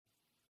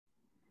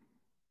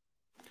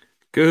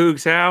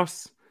Cougs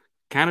house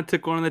kind of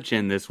took one on the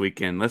chin this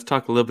weekend. Let's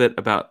talk a little bit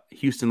about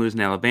Houston losing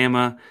to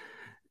Alabama.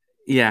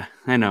 Yeah,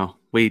 I know.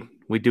 We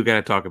do got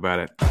to talk about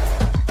it.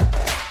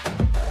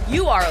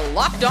 You are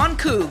Locked On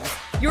Cougs,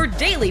 your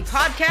daily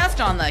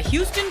podcast on the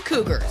Houston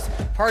Cougars,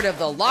 part of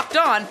the Locked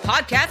On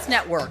Podcast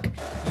Network,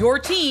 your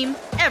team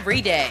every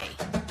day.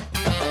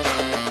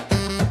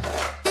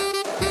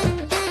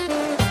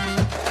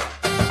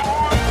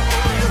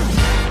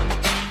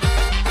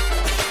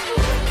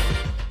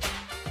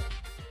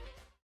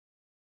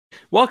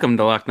 Welcome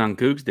to Locked On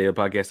Cougs, daily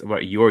podcast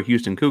about your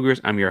Houston Cougars.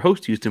 I'm your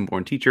host,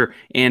 Houston-born teacher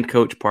and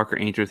coach Parker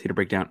Andrews, here to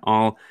break down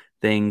all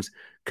things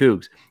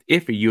Cougs.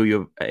 If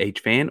you're a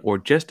UH fan or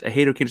just a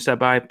hater who came to stop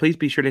by, please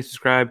be sure to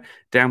subscribe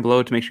down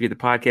below to make sure you get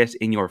the podcast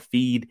in your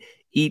feed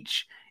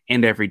each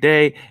and every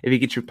day. If you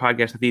get your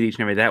podcast in the feed each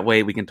and every day, that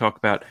way we can talk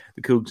about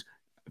the Cougs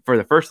for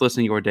the first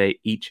listen of your day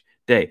each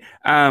day.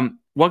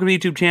 Welcome to the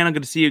YouTube channel.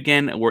 Good to see you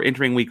again. We're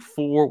entering week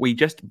 4. We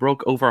just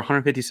broke over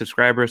 150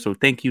 subscribers, so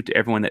thank you to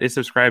everyone that is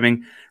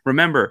subscribing.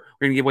 Remember,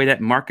 we're going to give away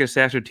that Marcus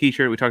Sasser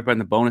t-shirt we talked about in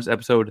the bonus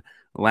episode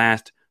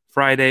last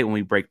Friday when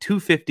we break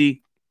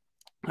 250.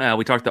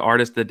 We talked to the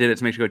artist that did it,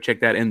 so make sure to go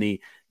check that in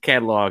the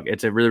catalog.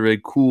 It's a really, really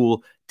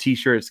cool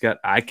t-shirt. It's got,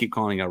 I keep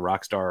calling it a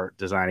rock star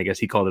design. I guess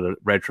he called it a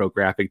retro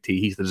graphic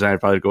tee. He's the designer,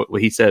 probably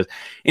what he says.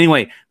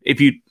 Anyway, if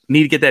you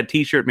need to get that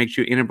t-shirt, make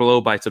sure you enter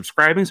below by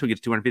subscribing so we get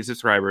to 250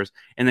 subscribers,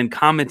 and then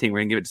commenting. We're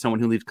going to give it to someone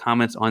who leaves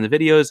comments on the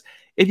videos.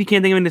 If you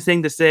can't think of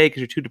anything to say because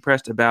you're too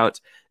depressed about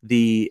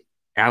the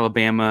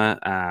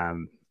Alabama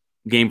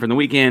game from the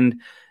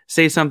weekend,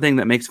 say something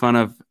that makes fun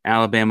of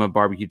Alabama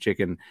barbecue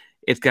chicken.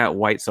 It's got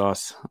white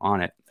sauce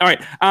on it. All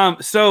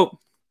right. So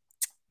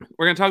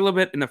we're going to talk a little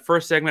bit in the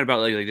first segment about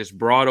like just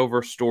broad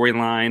over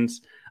storylines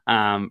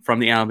from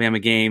the Alabama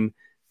game.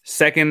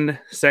 Second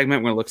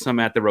segment, we're going to look some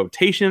at the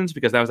rotations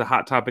because that was a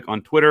hot topic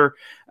on Twitter.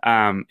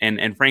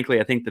 And frankly,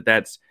 I think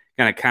that's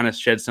going to kind of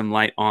shed some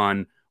light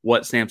on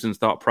what Sampson's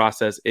thought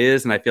process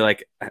is. And I feel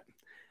like I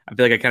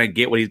kind of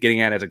get what he's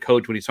getting at as a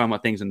coach when he's talking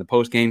about things in the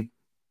post game.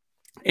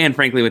 And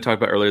frankly, we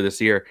talked about earlier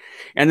this year.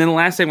 And then the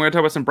last thing, we're going to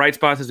talk about some bright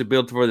spots as we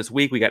build for this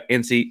week. We got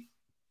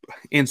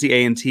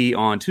NCAA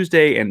on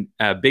Tuesday and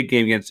a big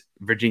game against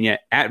Virginia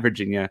at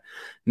Virginia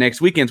next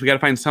weekend. So we got to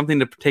find something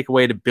to take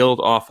away to build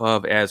off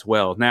of as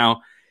well.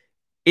 Now,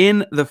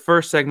 in the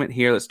first segment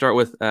here, let's start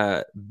with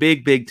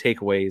big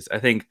takeaways. I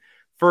think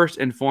first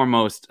and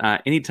foremost,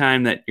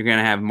 anytime that you're going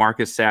to have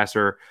Marcus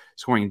Sasser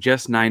scoring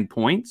just 9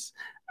 points,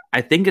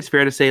 I think it's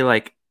fair to say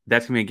like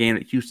that's going to be a game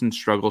that Houston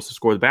struggles to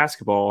score the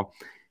basketball.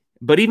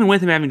 But even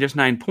with him having just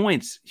 9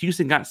 points,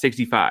 Houston got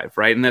 65,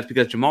 right? And that's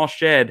because Jamal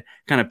Shead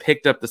kind of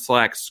picked up the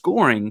slack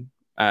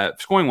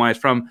scoring-wise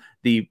from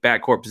the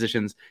backcourt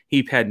positions.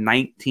 He had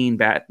 19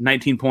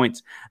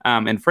 points.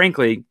 And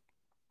frankly,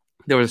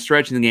 there was a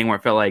stretch in the game where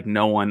it felt like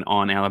no one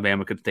on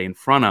Alabama could stay in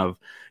front of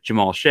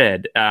Jamal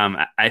Shead.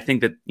 I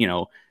think that,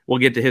 we'll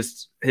get to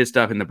his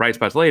stuff in the bright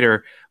spots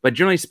later. But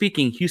generally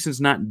speaking,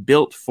 Houston's not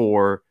built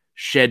for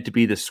Shead to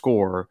be the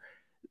scorer.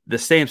 The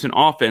Sampson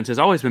offense has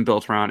always been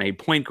built around a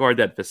point guard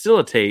that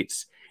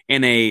facilitates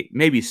and a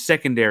maybe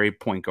secondary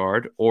point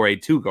guard or a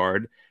two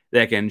guard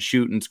that can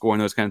shoot and score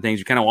and those kind of things.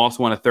 You kind of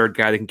also want a third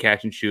guy that can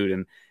catch and shoot.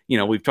 And,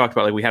 we've talked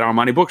about, like, we had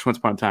Armani Brooks once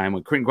upon a time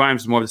when Quentin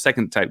Grimes was more of the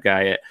second type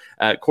guy.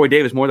 Corey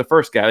Davis more the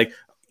first guy. Like,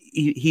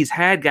 he's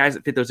had guys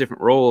that fit those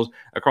different roles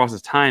across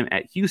his time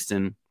at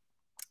Houston.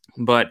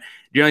 But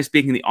generally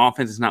speaking, the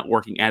offense is not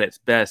working at its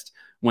best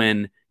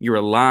when you're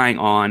relying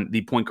on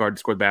the point guard to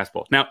score the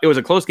basketball. Now, it was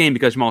a close game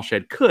because Jamal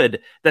Shead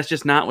could. That's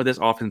just not what this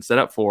offense set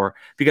up for,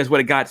 because what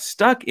it got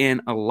stuck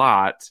in a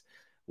lot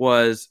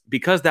was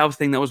because that was the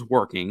thing that was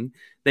working,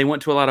 they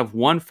went to a lot of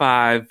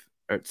 1-5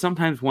 or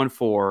sometimes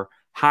 1-4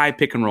 high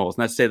pick and rolls.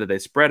 And that's to say that they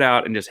spread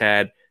out and just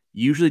had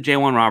usually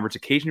J1 Roberts,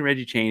 occasionally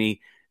Reggie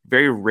Chaney,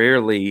 very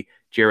rarely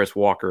Jarris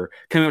Walker,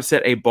 coming up to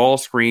set a ball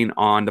screen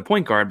on the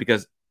point guard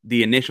because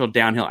the initial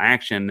downhill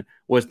action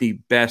was the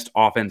best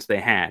offense they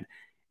had.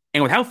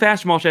 And with how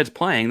fast Jamal Shead's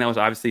playing, that was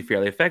obviously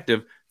fairly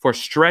effective for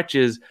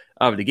stretches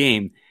of the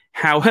game.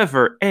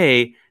 However,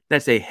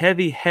 that's a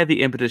heavy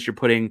impetus you're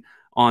putting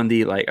on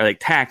the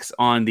tax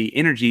on the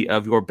energy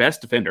of your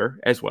best defender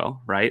as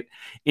well, right?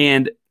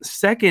 And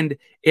second,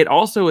 it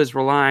also is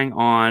relying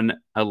on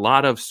a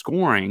lot of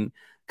scoring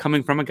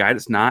coming from a guy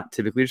that's not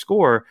typically a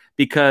scorer,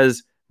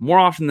 because more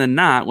often than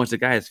not, once a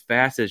guy is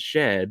fast as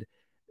Shead,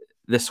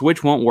 the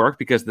switch won't work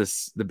because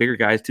the bigger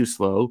guy is too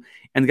slow,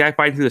 and the guy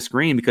fighting through the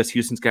screen, because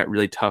Houston's got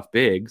really tough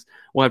bigs,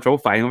 will have trouble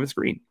fighting over the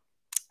screen.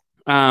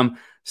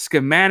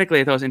 Schematically,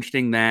 I thought it was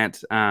interesting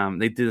that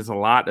they did this a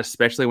lot,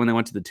 especially when they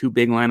went to the two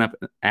big lineup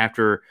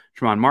after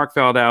Tremont Mark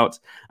fouled out.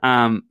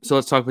 So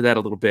let's talk about that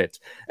a little bit.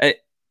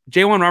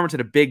 J1 Roberts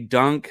had a big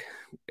dunk.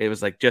 It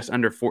was like just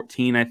under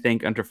 14, I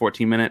think, under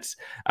 14 minutes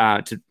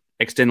to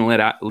extend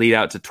the lead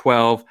out to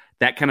 12.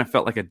 That kind of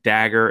felt like a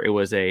dagger. It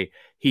was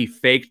he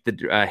faked the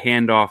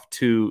handoff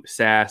to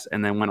Sass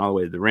and then went all the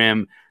way to the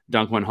rim.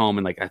 Dunk went home,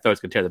 and I thought it was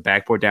going to tear the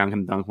backboard down,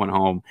 and dunk went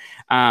home.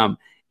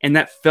 And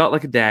that felt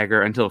like a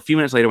dagger until a few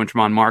minutes later when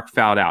Tremont Mark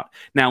fouled out.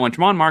 Now, when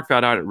Tremont Mark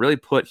fouled out, it really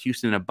put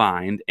Houston in a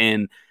bind.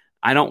 And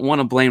I don't want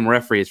to blame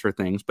referees for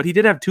things, but he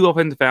did have 2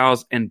 offensive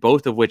fouls, and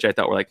both of which I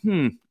thought were like,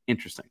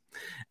 interesting.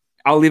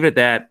 I'll leave it at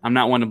that. I'm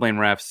not one to blame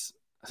refs,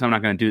 so I'm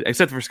not going to do that,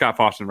 except for Scott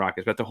Foster and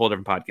Rockets, but that's a whole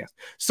different podcast.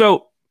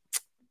 So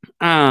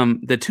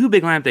the 2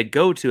 big lineup they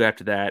go to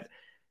after that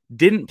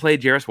didn't play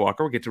Jarris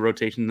Walker. We'll get to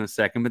rotation in a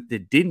second, but they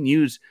didn't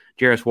use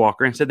Jarris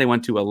Walker. Instead, they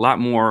went to a lot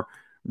more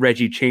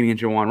Reggie Chaney and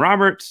Juwan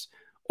Roberts,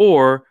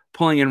 or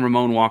pulling in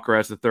Ramon Walker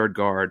as the third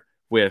guard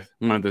with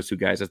one of those 2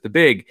 guys as the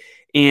big.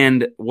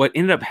 And what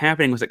ended up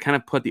happening was it kind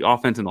of put the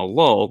offense in a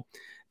lull,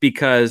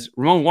 because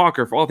Ramon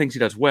Walker, for all things he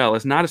does well,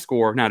 is not a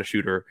scorer, not a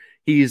shooter.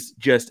 He's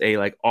just a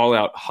like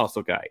all-out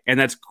hustle guy. And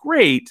that's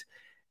great,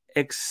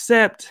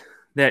 except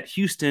that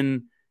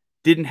Houston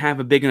didn't have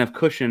a big enough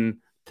cushion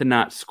to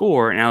not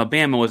score, and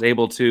Alabama was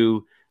able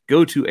to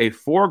go to a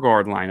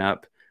 4-guard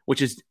lineup,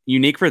 which is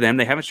unique for them.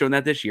 They haven't shown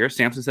that this year.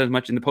 Sampson said as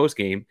much in the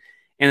postgame.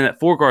 And in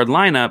that 4-guard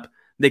lineup,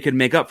 they could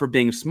make up for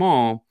being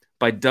small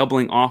by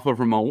doubling off of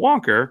Ramon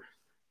Walker,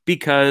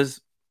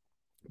 because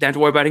they have to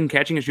worry about him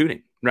catching and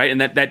shooting, right?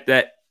 And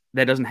that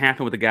doesn't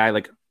happen with a guy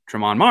like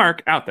Tremont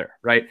Mark out there,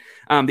 right?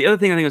 The other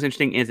thing I think was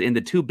interesting is in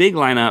the 2 big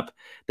lineup,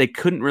 they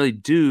couldn't really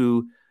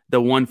do the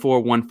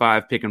 1-4,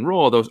 1-5 pick and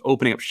roll. Those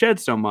opening up shed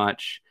so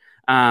much,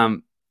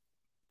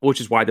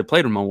 which is why they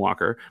played Ramon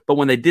Walker. But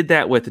when they did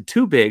that with the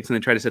 2 bigs and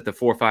they tried to set the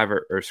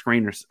 4-5 or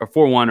screen or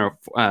 4-1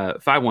 or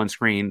 5-1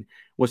 screen,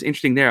 what's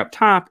interesting there up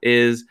top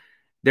is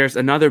there's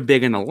another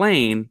big in the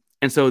lane.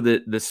 And so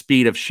the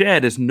speed of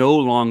shed is no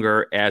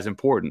longer as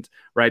important,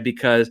 right?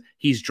 Because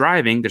he's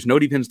driving. There's no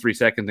defense 3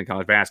 seconds in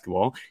college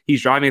basketball.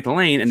 He's driving at the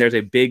lane, and there's a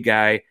big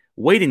guy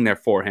waiting there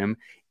for him.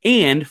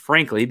 And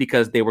frankly,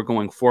 because they were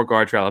going 4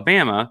 guards for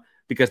Alabama,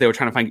 because they were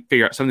trying to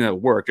figure out something that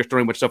would work, just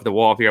throwing a bunch of stuff at the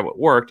wall, figure out what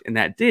worked, and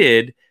that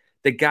did.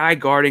 The guy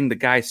guarding the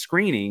guy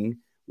screening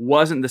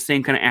wasn't the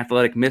same kind of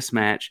athletic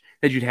mismatch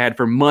that you'd had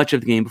for much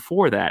of the game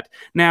before that.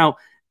 Now,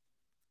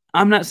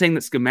 I'm not saying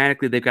that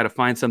schematically they've got to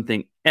find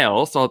something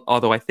else,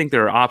 although I think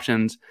there are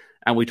options.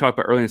 And we talked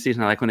about early in the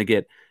season, I like when they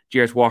get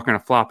Jarris Walker and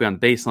a floppy on the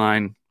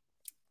baseline.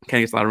 Kind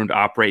of gets a lot of room to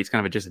operate. He's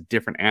kind of just a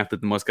different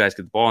athlete than most guys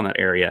get the ball in that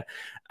area.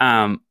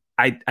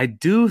 I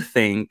do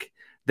think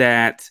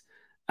that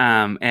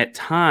at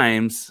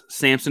times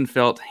Sampson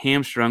felt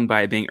hamstrung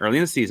by it being early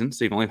in the season.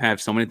 So you've only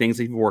had so many things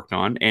that you've worked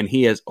on. And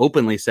he has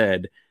openly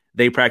said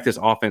they practice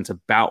offense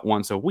about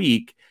once a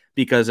week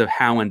because of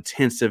how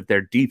intensive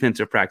their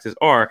defensive practices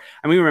are.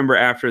 I mean, remember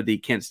after the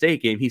Kent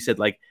State game, he said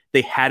like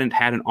they hadn't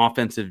had an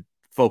offensive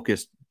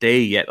focused day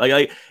yet.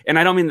 Like, and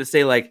I don't mean to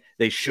say like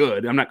they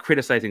should. I'm not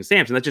criticizing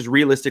Sampson. That's just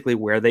realistically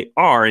where they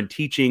are in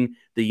teaching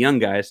the young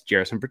guys,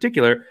 Jarris in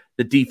particular,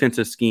 the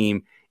defensive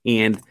scheme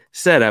and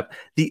setup.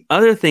 The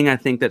other thing I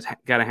think that's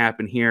got to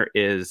happen here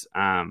is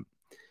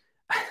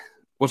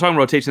we'll talk about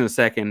rotation in a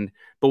second,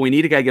 but we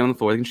need a guy get on the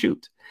floor that can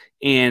shoot.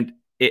 And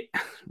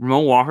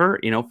Ramon Walker,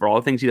 for all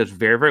the things he does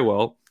very, very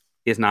well,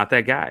 is not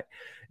that guy.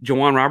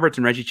 Juwan Roberts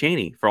and Reggie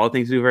Chaney, for all the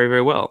things they do very,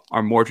 very well,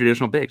 are more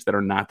traditional bigs that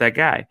are not that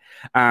guy.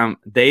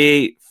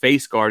 They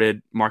face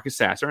guarded Marcus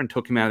Sasser and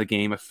took him out of the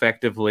game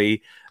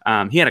effectively.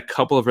 He had a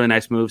couple of really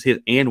nice moves,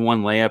 and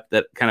one layup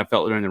that kind of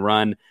felt during the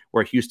run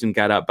where Houston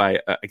got up by,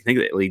 I think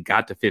the lead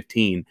got to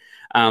 15.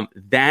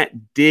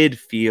 That did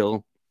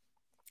feel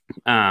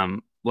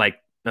like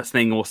that's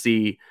thing we'll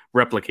see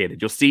replicated.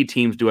 You'll see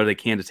teams do whatever they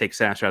can to take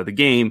Sasser out of the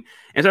game.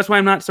 And so that's why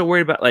I'm not so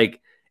worried about, like,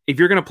 if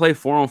you're going to play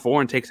 4-on-4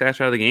 and take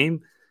Sasser out of the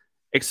game,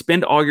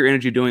 expend all your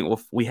energy doing,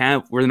 well,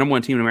 we're the number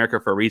 1 team in America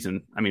for a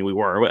reason. I mean, we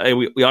ought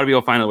to be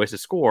able to find other ways to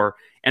score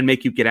and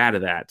make you get out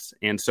of that.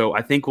 And so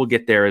I think we'll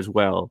get there as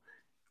well.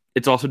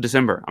 It's also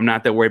December. I'm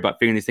not that worried about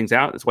figuring these things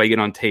out. That's why you get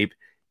on tape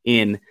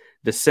in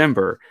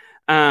December.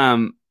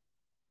 The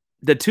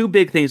 2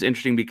 big things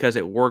interesting because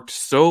it worked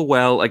so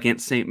well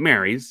against St.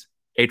 Mary's,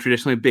 a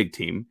traditionally big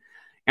team.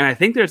 And I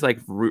think there's like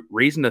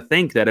reason to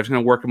think that if it's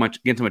going to work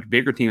against a much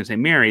bigger team than St.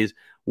 Mary's,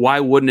 why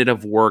wouldn't it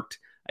have worked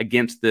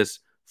against this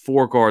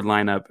 4-guard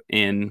lineup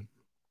in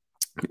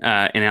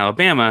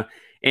Alabama?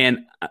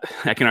 And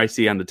I can already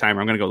see on the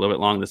timer, I'm going to go a little bit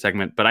long in the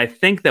segment, but I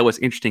think that what's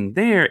interesting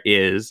there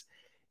is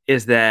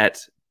that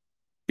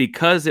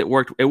because it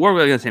worked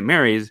against St.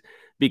 Mary's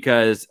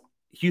because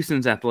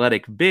Houston's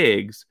athletic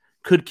bigs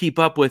could keep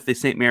up with the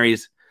St.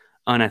 Mary's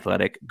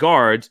unathletic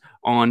guards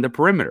on the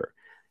perimeter.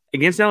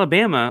 Against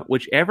Alabama,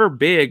 whichever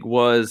big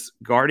was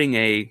guarding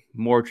a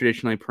more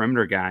traditionally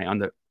perimeter guy on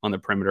the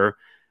perimeter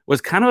was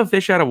kind of a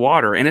fish out of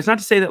water. And it's not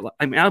to say that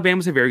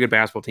Alabama's a very good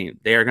basketball team.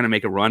 They are going to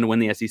make a run to win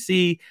the SEC.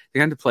 They're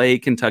going to play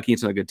Kentucky and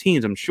some other good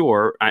teams, I'm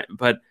sure,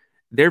 but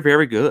they're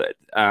very good.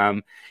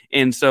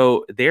 And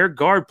so their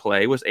guard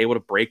play was able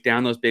to break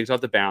down those bigs off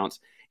the bounce.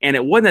 And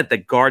it wasn't that the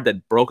guard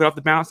that broke it off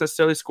the bounce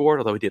necessarily scored,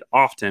 although he did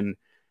often.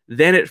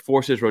 Then it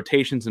forces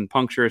rotations and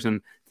punctures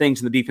and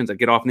things in the defense that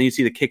get off. And then you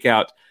see the kick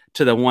out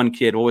to the one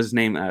kid. What was his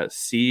name?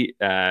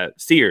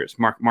 Sears,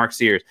 Mark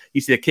Sears.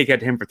 You see the kick out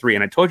to him for 3.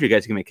 And I told you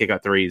guys he can make kick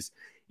out threes.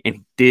 And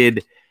he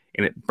did,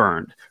 and it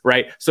burned,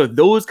 right? So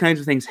those kinds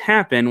of things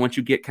happen once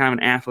you get kind of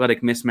an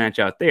athletic mismatch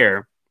out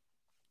there.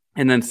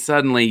 And then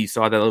suddenly you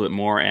saw that a little bit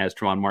more as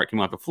Tremont Mark came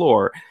off the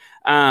floor.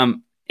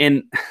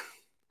 And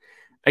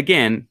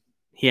again,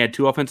 he had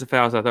 2 offensive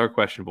fouls I thought were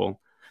questionable,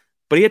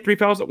 but he had 3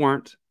 fouls that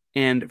weren't.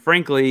 And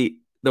frankly,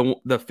 the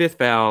 5th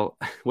foul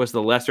was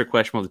the lesser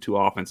questionable of the 2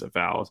 offensive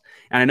fouls.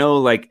 And I know,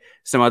 like,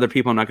 some other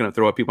people, I'm not going to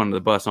throw up people under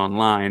the bus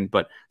online,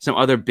 but some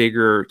other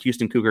bigger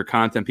Houston Cougar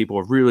content people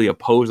were really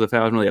opposed to the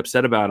fouls and really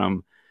upset about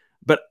them.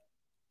 But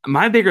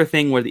my bigger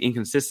thing were the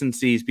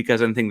inconsistencies,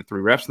 because I didn't think the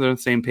 3 refs were on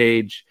the same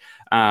page.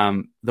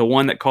 The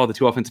one that called the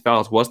 2 offensive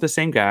fouls was the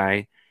same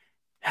guy.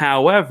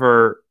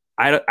 However,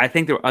 I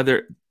think there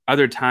were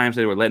other times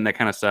they were letting that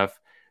kind of stuff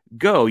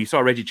go. You saw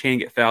Reggie Chaney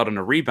get fouled on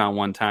a rebound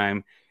one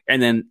time,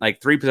 and then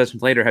like 3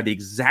 possessions later have the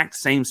exact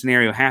same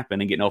scenario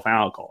happen and get no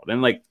foul called.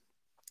 And like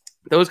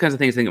those kinds of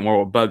things, I think more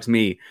what bugs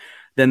me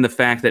than the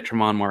fact that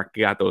Tremont Mark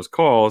got those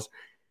calls.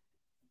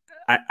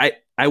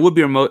 I would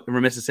be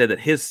remiss to say that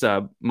his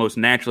sub, most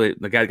naturally,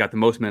 the guy that got the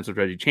most minutes was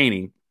Reggie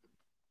Chaney.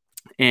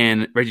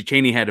 And Reggie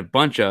Chaney had a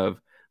bunch of,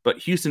 but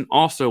Houston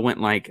also went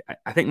like,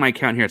 I think my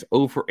count here is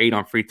 0 for 8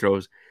 on free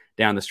throws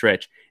down the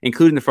stretch,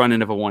 including the front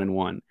end of a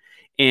 1-and-1.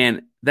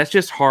 And that's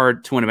just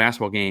hard to win a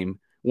basketball game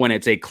when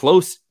it's a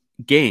close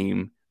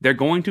game. They're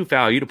going to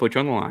foul you to put you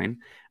on the line.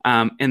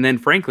 And then,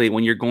 frankly,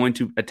 when you're going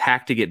to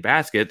attack to get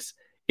baskets,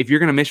 if you're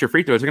going to miss your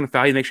free throws, they're going to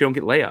foul you to make sure you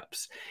don't get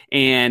layups.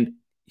 And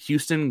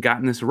Houston got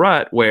in this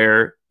rut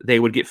where they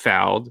would get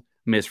fouled,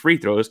 miss free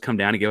throws, come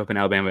down and give up an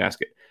Alabama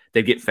basket.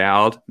 They'd get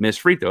fouled, miss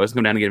free throws,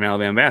 come down and get an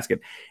Alabama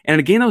basket. And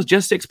again, that was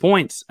just 6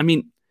 points. I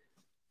mean,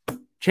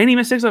 Chaney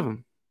missed 6 of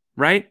them,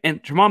 right?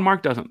 And Tremont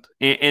Mark doesn't.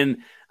 That's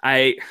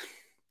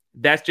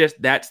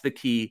the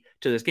key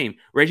to this game.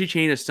 Reggie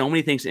Chaney does so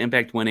many things to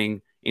impact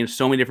winning in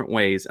so many different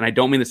ways. And I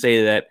don't mean to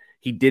say that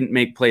he didn't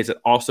make plays that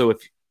also,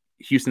 if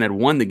Houston had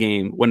won the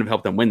game, wouldn't have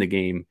helped them win the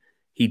game.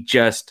 He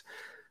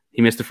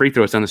missed the free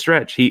throws on the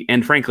stretch.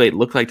 And frankly, it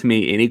looked like to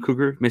me any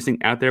Cougar missing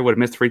out there would have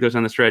missed the free throws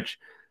on the stretch,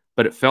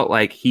 but it felt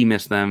like he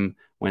missed them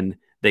when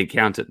they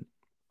counted.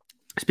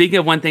 Speaking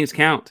of when things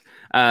count,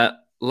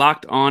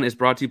 Locked On is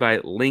brought to you by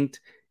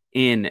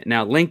LinkedIn.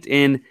 Now,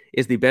 LinkedIn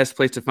is the best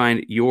place to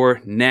find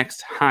your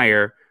next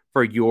hire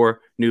for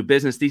your new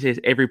business. These days,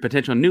 every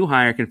potential new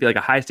hire can feel like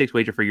a high-stakes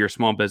wager for your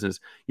small business.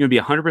 You want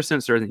to be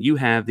 100% certain that you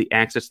have the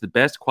access to the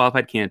best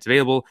qualified candidates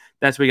available.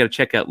 That's why you got to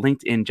check out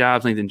LinkedIn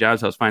Jobs. LinkedIn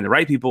Jobs helps find the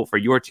right people for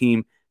your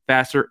team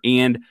faster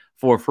and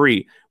for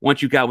free.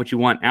 Once you got what you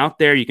want out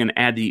there, you can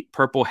add the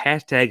purple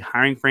hashtag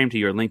hiring frame to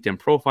your LinkedIn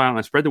profile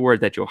and spread the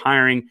word that you're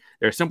hiring.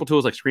 There are simple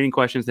tools like screening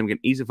questions that make it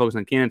easy to focus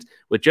on candidates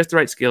with just the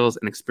right skills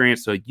and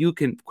experience so you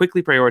can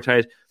quickly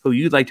prioritize who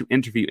you'd like to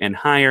interview and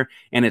hire.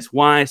 And it's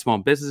why small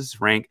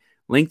businesses rank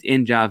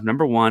LinkedIn Jobs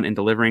 #1 in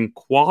delivering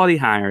quality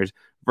hires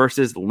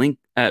versus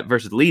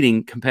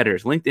leading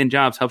competitors. LinkedIn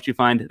Jobs helps you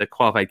find the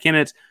qualified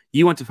candidates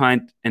you want to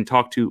find and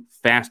talk to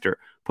faster.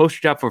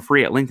 Post your job for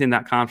free at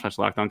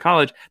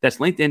linkedin.com/lockedoncollege. That's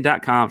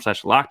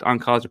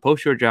linkedin.com/lockedoncollege to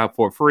post your job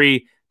for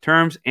free.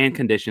 Terms and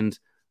conditions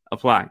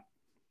apply.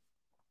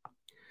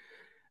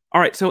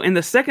 All right, so in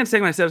the second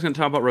segment, I said I was going to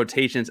talk about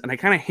rotations, and I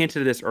kind of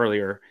hinted at this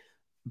earlier.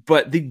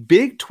 But the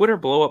big Twitter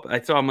blow up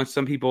I saw amongst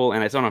some people,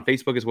 and I saw it on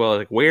Facebook as well,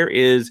 like, where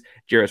is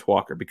Jarace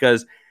Walker?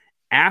 Because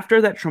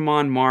after that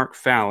Tremont Mark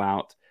foul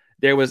out,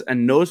 there was a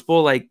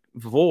noticeable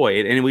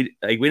void, and we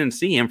didn't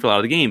see him for a lot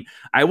of the game.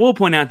 I will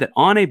point out that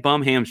on a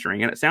bum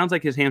hamstring, and it sounds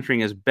like his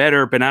hamstring is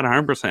better, but not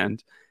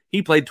 100%,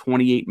 he played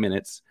 28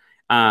 minutes,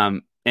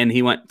 and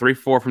he went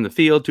 3-4 from the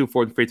field, 2-4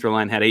 from the free throw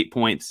line, had 8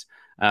 points,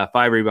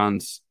 5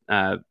 rebounds,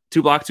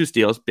 2 blocks, 2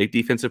 steals, big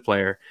defensive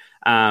player,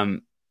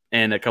 and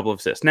a couple of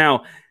assists.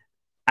 Now,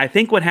 I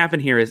think what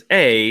happened here is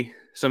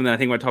something that I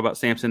think we'll talk about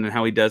Sampson and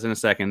how he does in a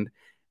second.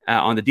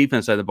 On the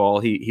defense side of the ball,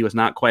 he was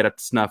not quite up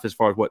to snuff as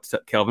far as what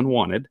Kelvin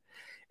wanted.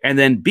 And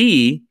then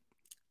B,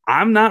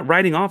 I'm not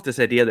writing off this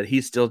idea that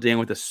he's still dealing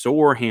with a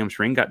sore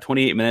hamstring, got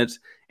 28 minutes,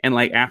 and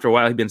after a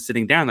while he'd been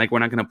sitting down, we're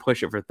not going to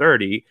push it for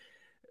 30.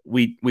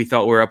 We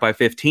thought we were up by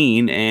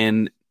 15,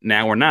 and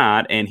now we're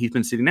not, and he's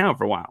been sitting down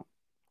for a while.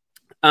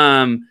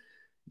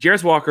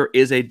 Jarace Walker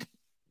is a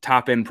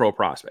top-end pro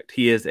prospect.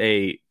 He is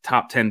a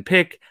top 10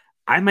 pick.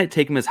 I might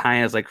take him as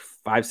high as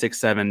 5, 6,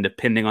 7,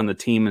 depending on the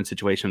team and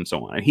situation and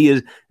so on. And he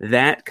is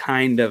that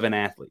kind of an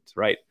athlete,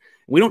 right?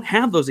 We don't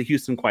have those at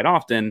Houston quite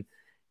often,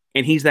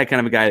 and he's that kind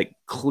of a guy that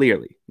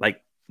clearly,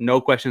 no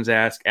questions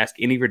asked, ask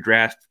any of your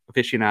draft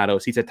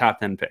aficionados, he's a top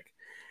 10 pick.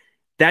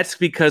 That's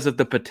because of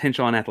the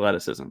potential and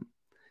athleticism.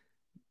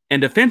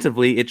 And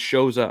defensively, it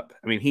shows up.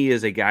 I mean, he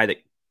is a guy that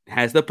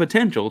has the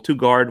potential to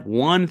guard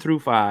 1 through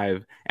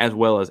 5 as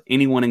well as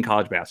anyone in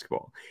college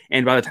basketball.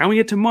 And by the time we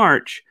get to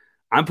March,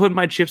 I'm putting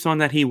my chips on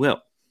that he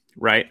will,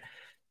 right?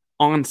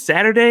 On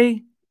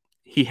Saturday,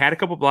 he had a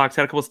couple blocks,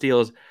 had a couple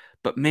steals,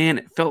 but man,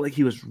 it felt like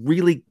he was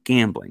really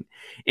gambling.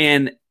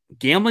 And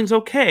gambling's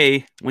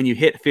okay when you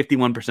hit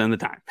 51% of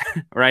the time,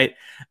 right?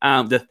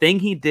 The thing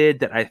he did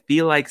that I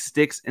feel like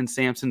sticks in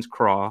Sampson's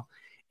craw,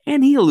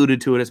 and he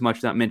alluded to it as much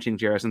without mentioning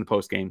Jarace in the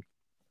postgame,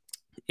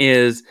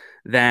 is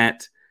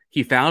that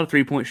he fouled a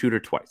 3-point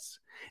shooter twice.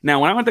 Now,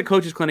 when I went to the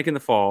coaches clinic in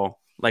the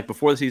fall,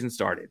 before the season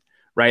started,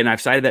 right? And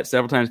I've cited that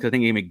several times because I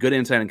think it gave me good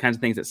insight on kinds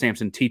of things that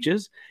Sampson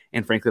teaches.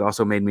 And frankly, it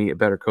also made me a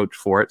better coach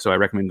for it. So I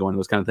recommend going to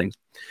those kind of things.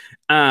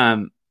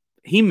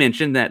 He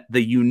mentioned that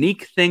the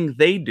unique thing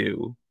they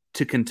do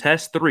to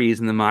contest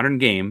threes in the modern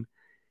game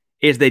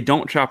is they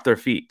don't chop their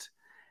feet.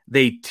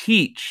 They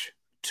teach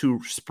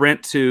to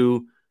sprint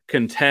to,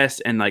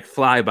 contest, and like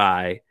fly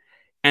by,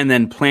 and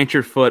then plant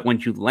your foot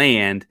when you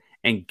land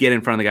and get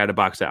in front of the guy to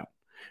box out,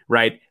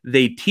 right?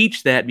 They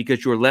teach that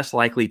because you're less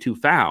likely to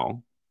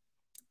foul.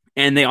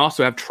 And they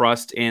also have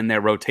trust in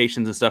their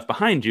rotations and stuff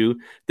behind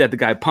you that the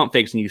guy pump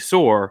fakes and you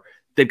soar,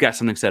 they've got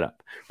something set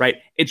up, right?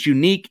 It's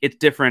unique. It's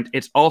different.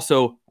 It's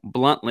also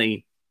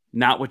bluntly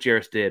not what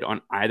Jarris did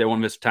on either one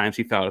of his times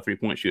he fouled a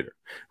three-point shooter,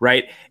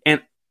 right?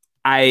 And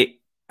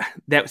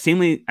it's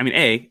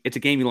a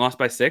game you lost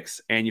by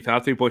 6 and you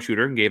fouled a three-point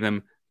shooter and gave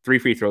them 3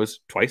 free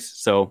throws twice.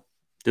 So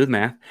do the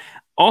math.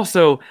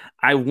 Also,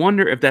 I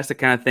wonder if that's the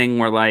kind of thing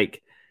where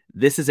like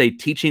this is a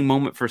teaching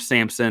moment for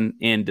Sampson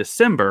in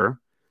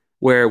December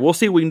where we'll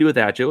see what we can do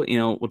without you. You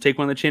know, we'll take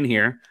one on the chin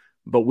here,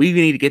 but we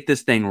need to get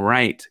this thing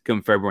right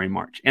come February,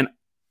 March. And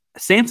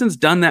Sampson's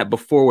done that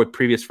before with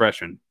previous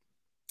freshmen.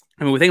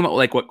 I mean, we think about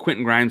like what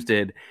Quentin Grimes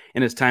did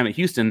in his time at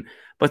Houston,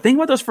 but think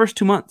about those first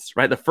 2 months,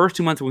 right? The first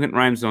 2 months when Quentin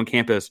Grimes was on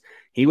campus,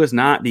 he was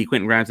not the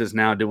Quentin Grimes that's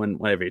now doing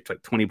whatever, it's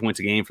like 20 points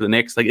a game for the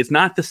Knicks. Like, it's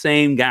not the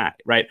same guy,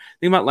 right?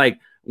 Think about like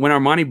when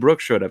Armani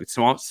Brooks showed up,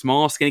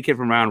 small, skinny kid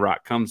from Round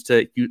Rock comes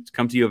to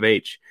U of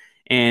H,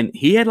 and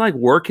he had to like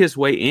work his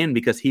way in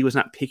because he was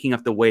not picking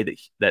up the way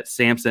that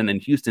Sampson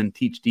and Houston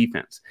teach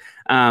defense.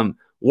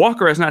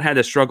 Walker has not had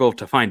to struggle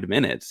to find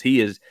minutes. He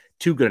is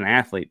too good an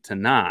athlete to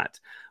not.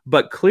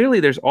 But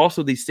clearly there's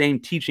also these same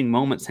teaching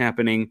moments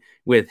happening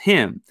with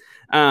him.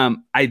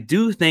 I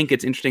do think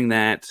it's interesting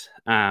that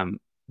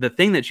the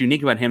thing that's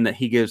unique about him that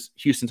he gives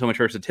Houston so much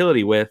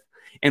versatility with,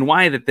 and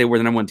why that they were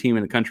the number 1 team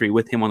in the country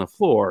with him on the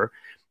floor,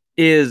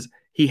 is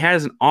he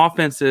has an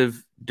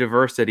offensive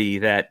diversity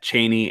that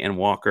Chaney and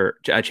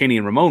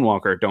Ramon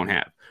Walker don't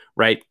have,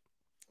 right?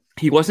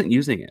 He wasn't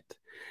using it.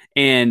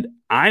 And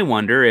I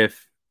wonder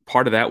if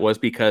part of that was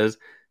because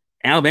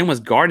Alabama was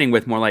guarding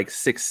with more like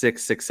 6'6",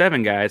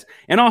 6'7" guys.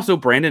 And also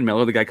Brandon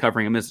Miller, the guy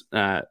covering him, is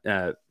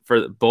for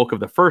the bulk of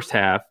the first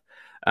half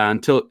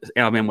until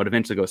Alabama would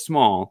eventually go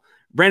small.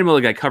 Brandon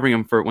Miller, the guy covering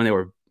him for when they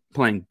were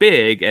playing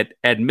big,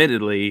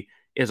 admittedly,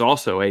 is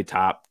also a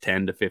top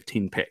 10 to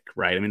 15 pick,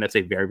 right? I mean, that's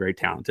a very, very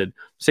talented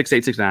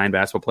 6'8", 6'9"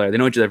 basketball player. They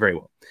know each other very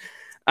well.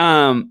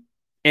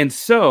 And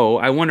so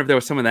I wonder if there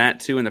was some of that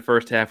too in the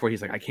first half where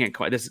he's like, I can't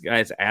quite, this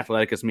guy's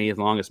athletic as me, as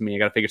long as me. I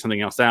got to figure something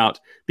else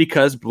out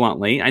because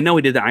bluntly, I know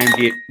he did the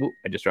IMG.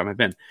 I just dropped my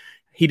pen.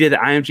 He did the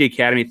IMG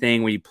Academy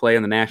thing where you play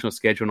on the national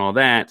schedule and all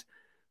that.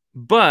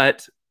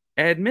 But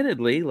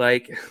admittedly,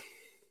 like,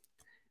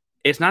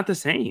 it's not the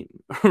same,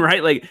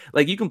 right?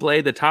 Like you can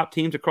play the top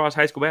teams across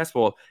high school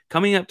basketball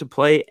coming up to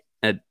play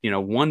a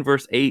 1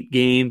 versus 8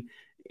 game,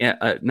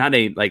 not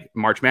a like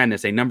March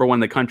Madness, a number 1 in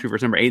the country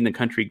versus number 8 in the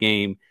country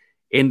game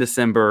in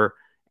December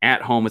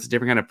at home. It's a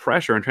different kind of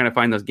pressure and trying to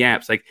find those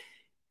gaps. Like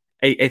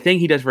a thing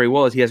he does very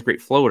well is he has a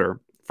great floater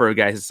for a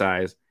guy his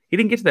size. He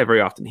didn't get to that very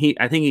often.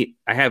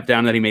 I have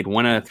down that he made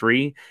 1 out of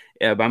 3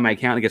 by my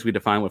count. I guess we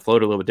define what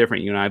floater a little bit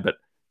different, you and I, but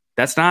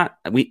that's not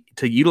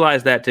to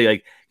utilize that to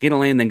like get a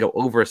lane and then go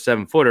over a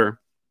 7-footer.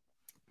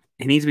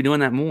 He needs to be doing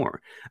that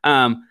more.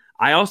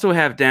 I also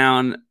have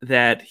down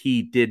that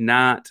he did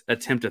not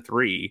attempt a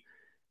 3.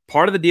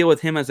 Part of the deal with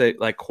him as a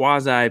like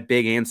quasi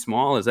big and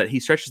small is that he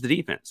stretches the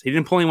defense. He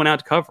didn't pull anyone out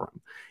to cover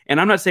him.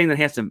 And I'm not saying that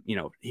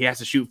he has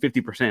to shoot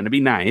 50%. to be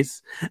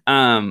nice.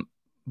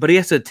 But he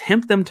has to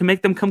attempt them to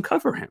make them come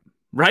cover him,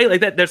 right?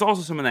 Like that. There's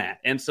also some of that.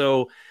 And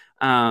so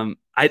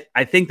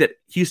I think that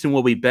Houston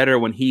will be better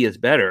when he is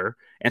better.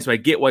 And so I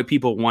get why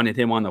people wanted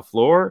him on the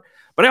floor,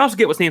 but I also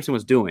get what Sampson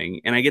was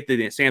doing. And I get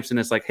that Sampson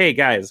is like, hey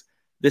guys,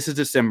 this is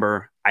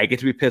December. I get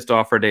to be pissed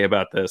off for a day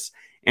about this,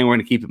 and we're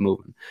going to keep it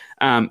moving.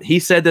 He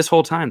said this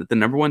whole time that the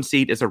number 1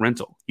 seed is a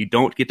rental. You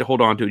don't get to hold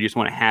on to it. You just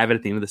want to have it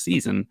at the end of the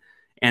season.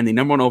 And the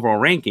number 1 overall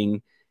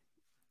ranking,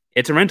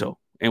 it's a rental.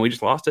 And we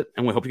just lost it,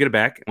 and we hope to get it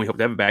back, and we hope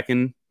to have it back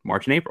in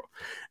March and April.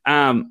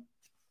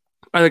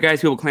 Other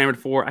guys people clamored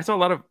for, I saw a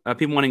lot of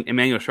people wanting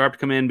Emmanuel Sharp to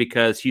come in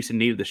because Houston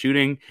needed the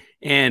shooting,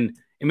 and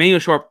Emmanuel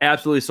Sharp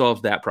absolutely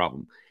solves that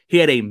problem. He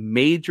had a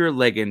major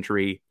leg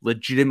injury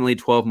legitimately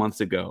 12 months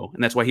ago,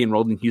 and that's why he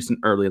enrolled in Houston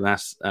early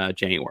last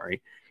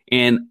January.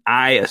 And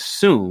I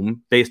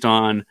assume, based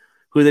on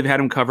who they've had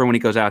him cover when he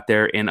goes out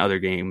there in other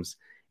games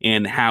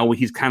and how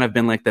he's kind of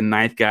been like the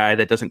ninth guy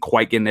that doesn't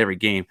quite get in every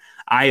game,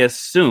 I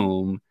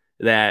assume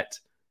that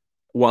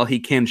while he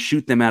can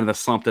shoot them out of the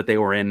slump that they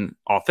were in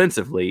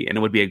offensively, and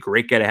it would be a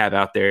great guy to have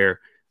out there,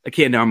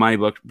 akin to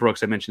Armani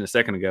Brooks I mentioned a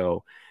second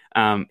ago,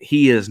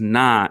 he is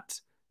not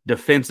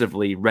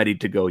defensively ready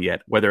to go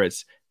yet, whether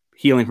it's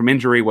healing from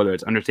injury, whether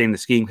it's understanding the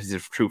scheme because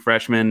he's a true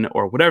freshman,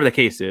 or whatever the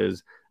case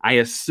is. I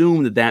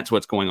assume that that's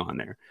what's going on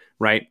there,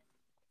 right?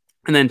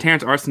 And then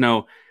Terrence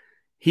Arsenault,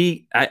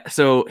 he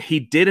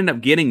did end up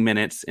getting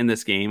minutes in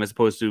this game as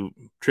opposed to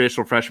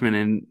traditional freshmen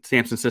in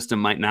Sampson's system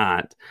might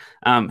not.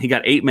 He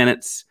got 8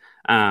 minutes.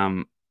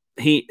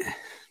 he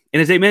in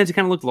his 8 minutes he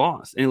kind of looked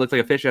lost and he looked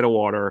like a fish out of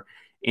water.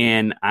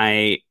 And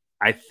I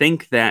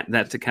think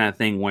that's the kind of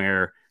thing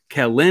where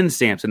Kellen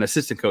Sampson,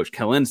 assistant coach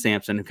Kellen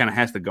Sampson, who kind of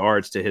has the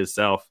guards to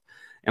himself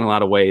in a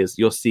lot of ways,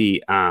 you'll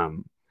see.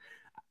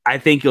 I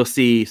think you'll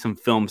see some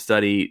film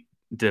study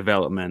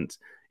development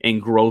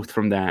and growth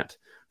from that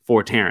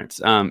for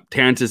Terrence.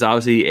 Terrence is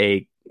obviously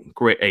a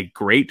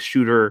great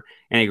shooter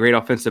and a great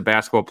offensive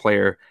basketball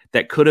player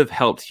that could have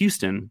helped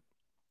Houston,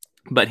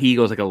 but he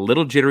goes like a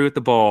little jittery with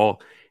the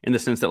ball in the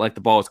sense that like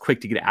the ball is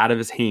quick to get out of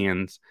his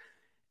hands.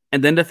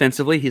 And then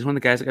defensively, he's one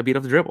of the guys that got beat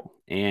off the dribble.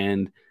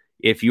 And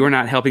if you're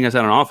not helping us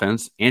out on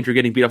offense and you're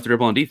getting beat off the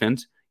dribble on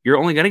defense, you're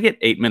only going to get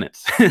 8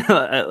 minutes.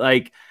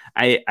 Like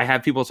I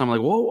have people, so I'm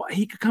like, whoa,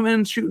 he could come in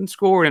and shoot and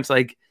score. And it's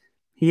like,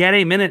 he had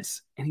 8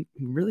 minutes and he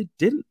really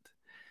didn't.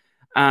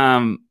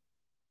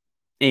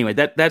 Anyway,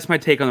 that's my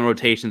take on the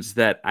rotations,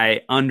 that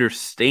I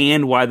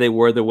understand why they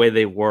were the way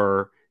they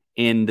were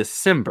in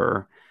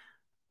December.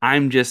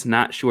 I'm just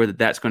not sure that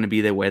that's going to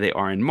be the way they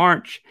are in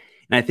March.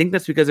 And I think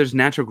that's because there's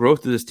natural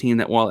growth to this team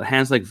that, while it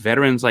has like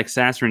veterans like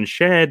Sasser and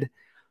Shed,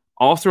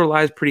 also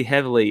relies pretty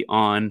heavily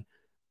on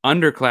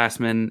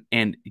underclassmen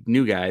and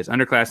new guys.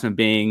 Underclassmen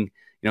being,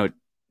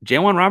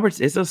 J1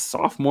 Roberts is a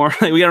sophomore.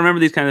 Like, we got to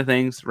remember these kind of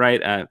things,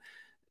 right?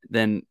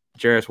 Then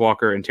Jarris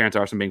Walker and Terrence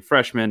Arson being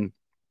freshmen.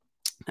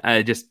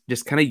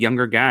 Just kind of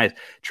younger guys.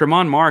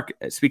 Tremont Mark,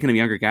 speaking of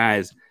younger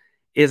guys,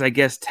 is, I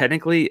guess,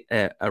 technically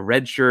a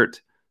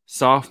redshirt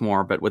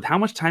sophomore, but with how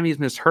much time he's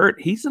missed hurt,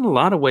 he's in a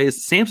lot of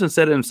ways. Sampson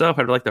said it himself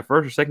after like the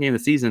first or second game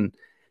of the season.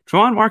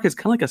 Tremont Mark is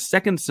kind of like a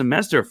second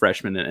semester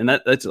freshman, and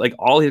that's like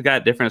all he's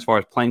got different as far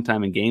as playing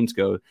time and games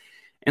go.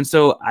 And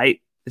so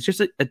it's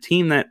just a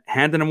team that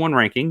had the number one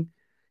ranking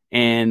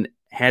and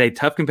had a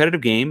tough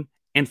competitive game,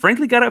 and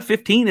frankly got up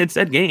 15 in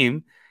said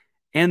game,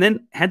 and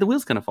then had the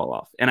wheels kind of fall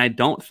off. And I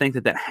don't think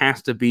that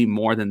has to be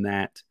more than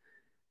that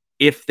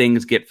if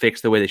things get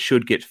fixed the way they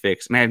should get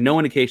fixed. And I have no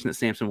indication that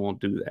Sampson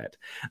won't do that.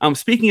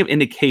 Speaking of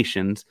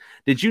indications,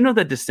 did you know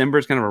that December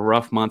is kind of a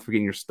rough month for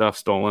getting your stuff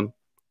stolen?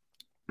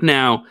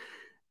 Now,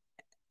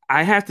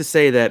 I have to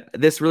say that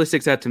this really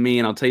sticks out to me,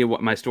 and I'll tell you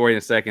what my story in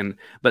a second,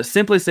 but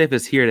Simply Safe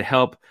is here to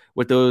help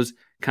with those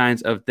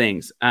kinds of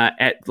things.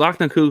 At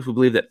Locked On Cougs, we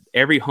believe that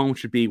every home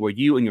should be where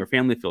you and your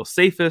family feel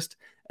safest,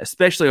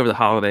 especially over the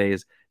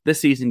holidays. This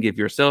season, give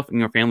yourself and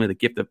your family the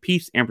gift of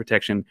peace and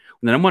protection with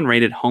the number one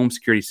rated home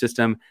security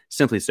system,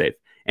 Simply Safe.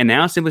 And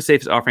now Simply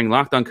Safe is offering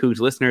Locked On Cougs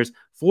listeners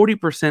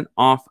 40%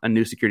 off a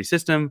new security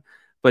system.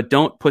 But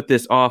don't put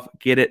this off.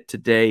 Get it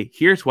today.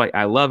 Here's why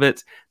I love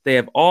it. They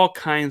have all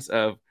kinds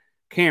of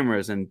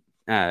cameras and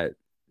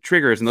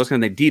triggers and those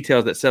kind of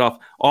details that set off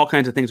all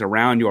kinds of things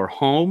around your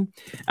home.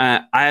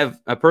 I have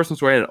a personal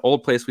story at an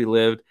old place we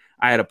lived.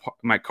 I had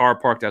my car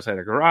parked outside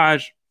a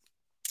garage.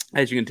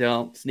 As you can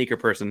tell, sneaker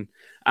person,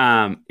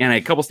 and a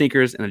couple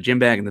sneakers and a gym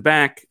bag in the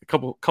back, a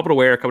couple to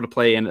wear, a couple to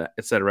play in,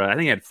 etc. I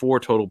think I had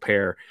 4 total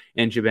pair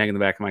and gym bag in the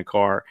back of my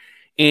car.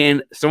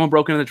 And someone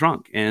broke into the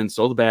trunk and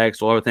stole the bag,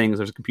 stole other things.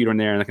 There's a computer in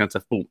there and that kind of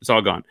stuff. Boom, it's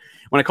all gone.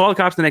 When I called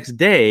the cops the next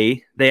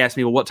day, they asked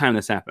me, well, what time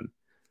this happened?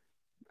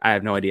 I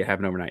have no idea. It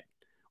happened overnight.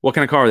 What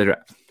kind of car were they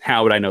driving?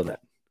 How would I know that?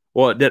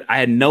 Well, I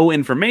had no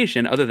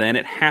information other than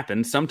it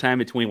happened sometime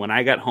between when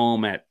I got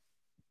home at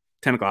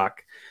 10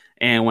 o'clock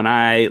and when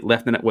I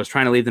was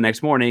trying to leave the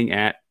next morning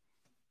at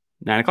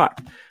 9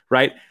 o'clock,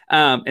 right?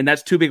 And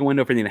that's too big a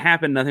window for anything to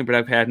happen. Nothing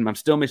productive happened. I'm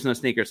still missing those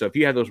sneakers. So if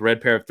you have those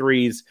red pair of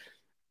threes,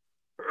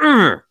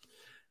 the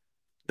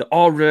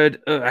all red,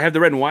 I have the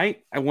red and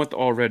white. I want the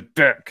all red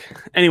back.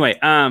 Anyway,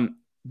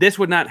 this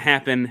would not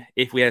happen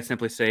if we had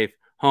Simply Safe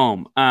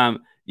home.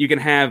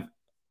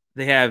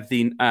 They have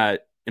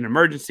an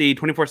emergency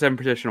 24/7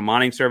 positional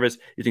monitoring service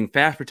using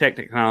Fast Protect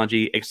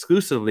technology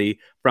exclusively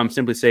from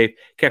Simply Safe,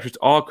 captures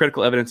all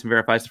critical evidence and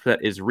verifies if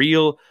that is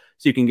real,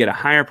 so you can get a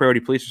higher priority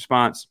police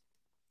response.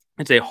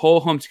 It's a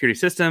whole home security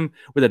system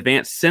with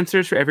advanced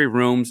sensors for every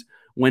room's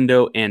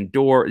window and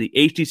door, the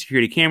HD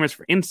security cameras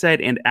for inside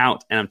and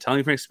out, and I'm telling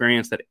you from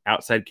experience that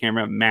outside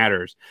camera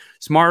matters.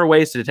 Smarter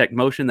ways to detect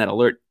motion that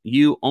alert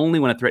you only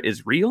when a threat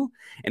is real,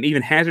 and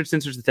even hazard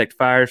sensors detect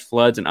fires,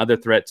 floods, and other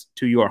threats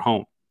to your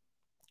home.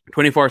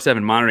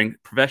 24/7 monitoring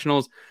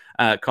professionals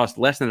cost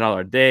less than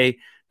 $1 a day.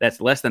 That's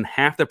less than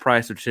half the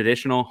price of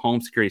traditional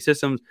home security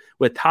systems.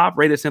 With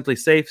top-rated Simply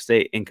Safe,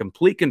 stay in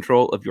complete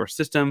control of your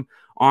system.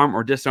 Arm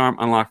or disarm,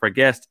 unlock for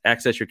guests,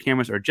 access your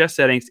cameras or adjust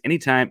settings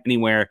anytime,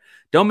 anywhere.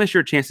 Don't miss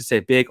your chance to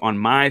save big on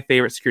my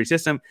favorite security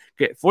system.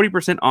 Get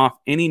 40% off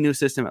any new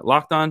system at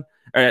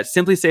at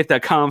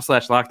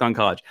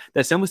simplysafe.com/lockedoncollege.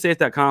 That's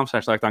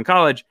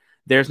simplysafe.com/lockedoncollege.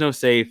 There's no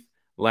safe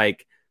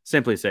like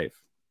Simply Safe.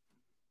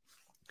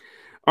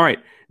 All right,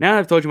 now that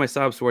I've told you my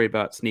sob story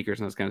about sneakers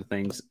and those kinds of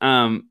things,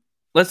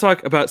 let's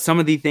talk about some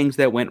of the things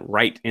that went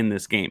right in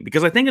this game.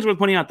 Because I think it's worth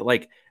pointing out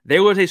that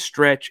there was a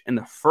stretch in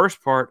the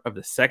first part of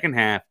the second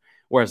half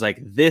where it's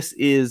this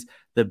is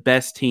the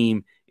best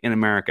team in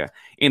America.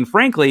 And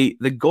frankly,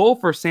 the goal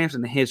for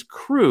Sampson and his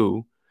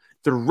crew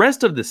the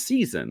rest of the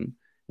season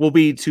will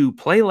be to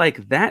play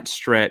like that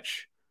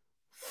stretch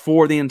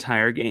for the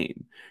entire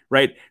game,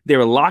 right? They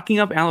were locking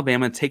up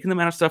Alabama, taking them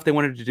out of stuff they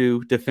wanted to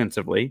do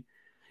defensively.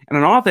 And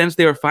on offense,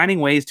 they were finding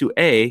ways to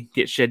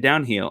get Shed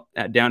downhill,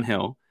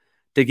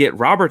 to get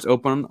Roberts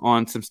open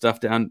on some stuff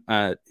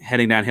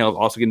heading downhill,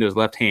 also getting to his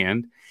left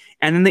hand.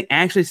 And then they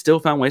actually still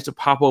found ways to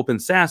pop open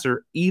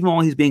Sasser, even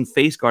while he's being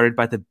face guarded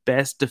by the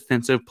best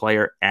defensive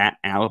player at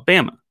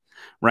Alabama,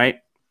 right?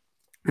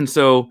 And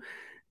so,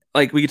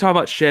 like, we could talk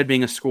about Shed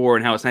being a scorer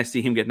and how it's nice to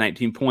see him get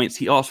 19 points.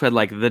 He also had,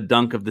 like, the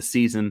dunk of the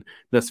season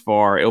thus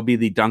far. It'll be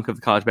the dunk of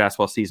the college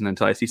basketball season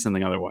until I see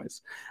something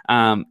otherwise.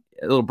 A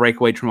little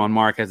breakaway, Tremont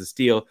Mark has a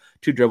steal,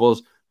 2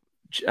 dribbles,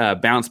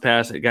 bounce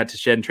pass. It got to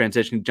Shed in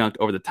transition, jumped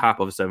over the top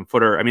of a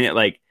 7-footer. I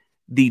mean,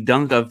 the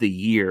dunk of the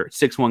year,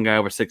 6'1" guy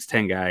over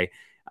 6'10" guy.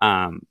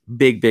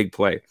 Big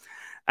play.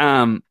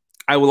 I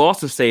will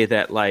also say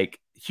that, like,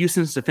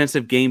 Houston's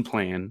defensive game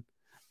plan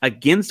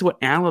against what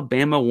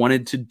Alabama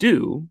wanted to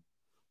do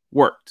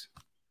worked,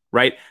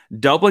 right?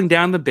 Doubling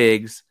down the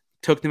bigs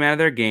took them out of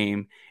their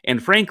game.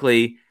 And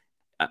frankly,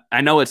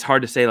 I know it's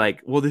hard to say,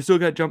 like, well, they still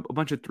got to jump a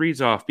bunch of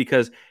threes off,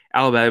 because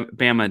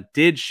Alabama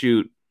did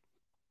shoot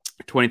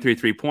 23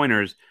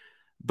 3-pointers,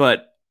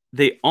 but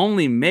they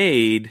only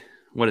made,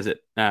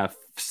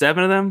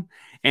 7 of them?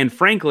 And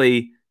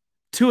frankly,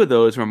 2 of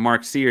those were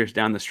Mark Sears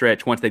down the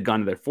stretch once they'd gone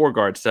to their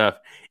 4-guard stuff.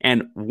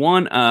 And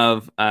one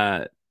of,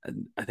 I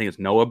think it's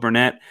Noah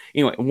Burnett.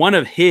 Anyway, one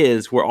of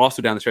his were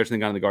also down the stretch and they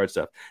got on the guard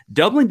stuff.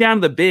 Doubling down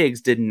to the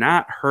bigs did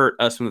not hurt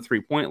us from the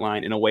 3-point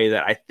line in a way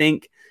that I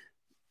think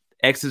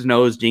X's and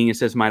O's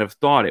geniuses might have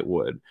thought it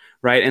would,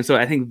 right? And so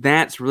I think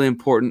that's really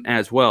important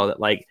as well, that,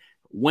 like,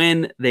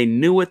 when they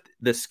knew what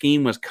the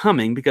scheme was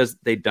coming, because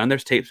they'd done their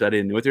tape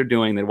study, they knew what they're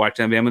doing, they'd watched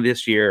Alabama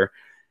this year,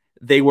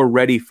 they were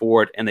ready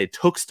for it, and they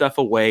took stuff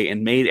away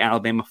and made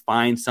Alabama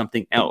find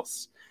something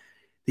else.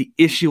 The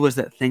issue was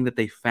that thing that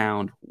they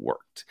found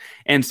worked.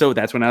 And so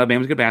that's when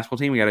Alabama's a good basketball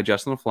team. We got to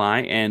adjust on the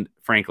fly. And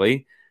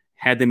frankly,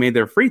 had they made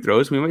their free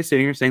throws, we might be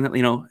sitting here saying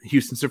that,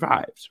 Houston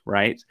survives,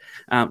 right?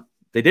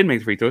 They did make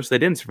the free throws, so they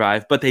didn't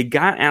survive, but they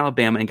got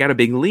Alabama and got a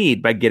big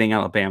lead by getting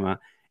Alabama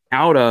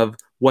out of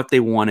what they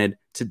wanted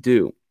to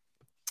do.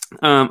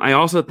 I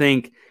also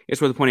think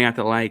it's worth pointing out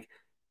that, like,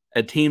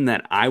 a team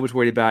that I was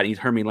worried about, and you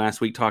heard me last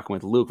week talking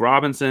with Luke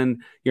Robinson,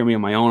 you heard me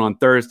on my own on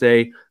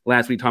Thursday,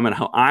 last week talking about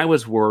how I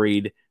was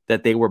worried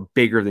that they were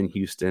bigger than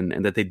Houston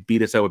and that they'd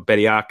beat us out with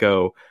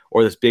Bediako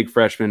or this big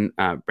freshman,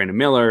 Brandon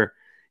Miller.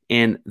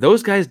 And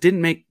those guys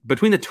didn't make,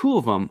 between the 2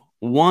 of them,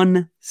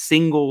 1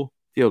 single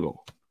field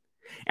goal.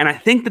 And I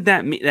think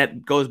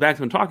that goes back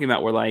to what I'm talking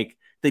about, where, like,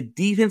 the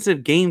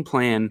defensive game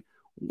plan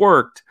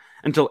worked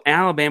until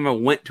Alabama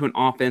went to an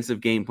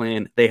offensive game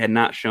plan they had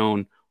not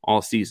shown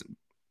all season.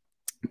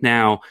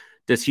 Now,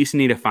 does Houston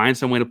need to find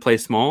some way to play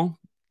small?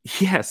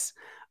 Yes.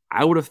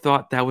 I would have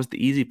thought that was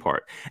the easy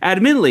part.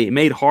 Admittedly, it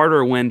made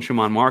harder when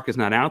Tremont Mark is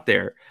not out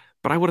there,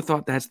 but I would have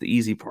thought that's the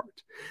easy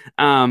part.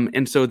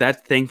 And so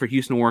that's the thing for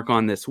Houston to work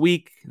on this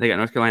week. They got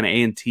North Carolina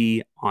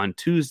A&T on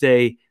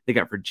Tuesday. They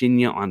got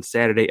Virginia on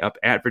Saturday up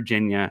at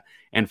Virginia.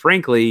 And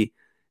frankly,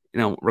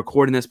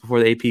 recording this before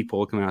the AP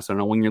poll come out, so I don't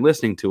know when you're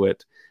listening to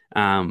it.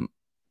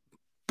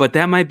 But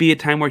that might be a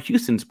time where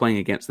Houston's playing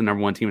against the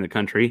number 1 team in the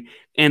country.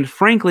 And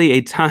frankly,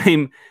 a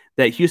time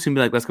that Houston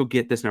be like, let's go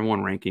get this number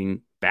 1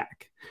 ranking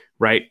back,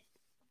 right?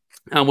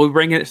 We'll be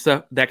bringing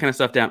that kind of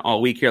stuff down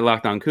all week here at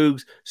Locked On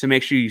Cougs. So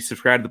make sure you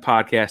subscribe to the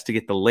podcast to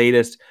get the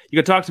latest. You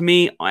can talk to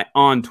me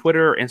on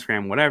Twitter,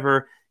 Instagram,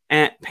 whatever,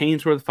 at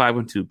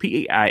Painsworth512,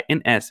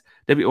 Painsworth.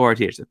 The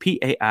Painsworth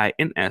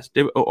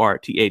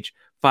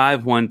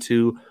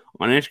 512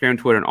 on Instagram,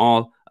 Twitter, and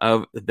all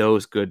of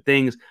those good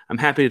things. I'm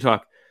happy to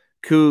talk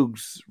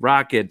Cougs,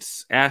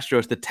 Rockets,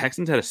 Astros. The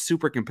Texans had a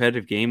super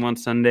competitive game on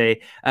Sunday.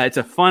 It's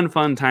a fun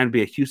time to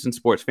be a Houston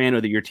sports fan,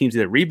 whether your team's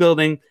either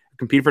rebuilding,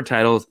 compete for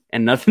titles,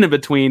 and nothing in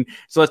between.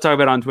 So let's talk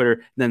about it on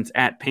Twitter. Then it's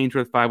at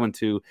Painsworth512.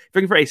 If you're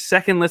looking for a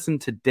second listen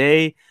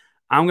today,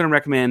 I'm going to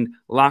recommend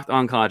Locked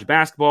On College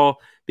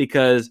Basketball,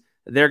 because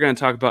they're going to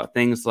talk about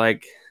things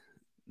like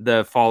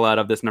the fallout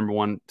of this number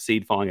 1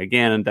 seed falling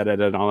again and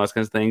and all those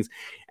kinds of things.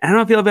 And I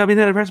don't feel about being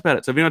that impressed about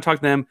it. So if you want to talk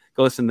to them,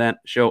 go listen to that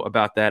show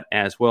about that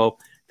as well.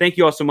 Thank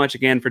you all so much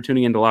again for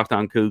tuning in to Locked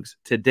On Cougs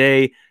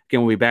today.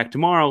 Again, we'll be back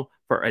tomorrow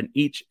for an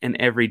each and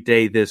every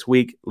day this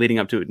week, leading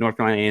up to North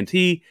Carolina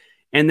A&T,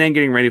 and then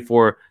getting ready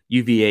for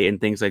UVA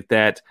and things like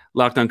that.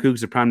 Locked On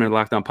Cougs, the primary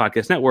Locked On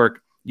Podcast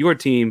Network, your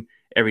team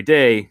every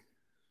day.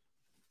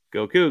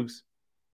 Go Cougs.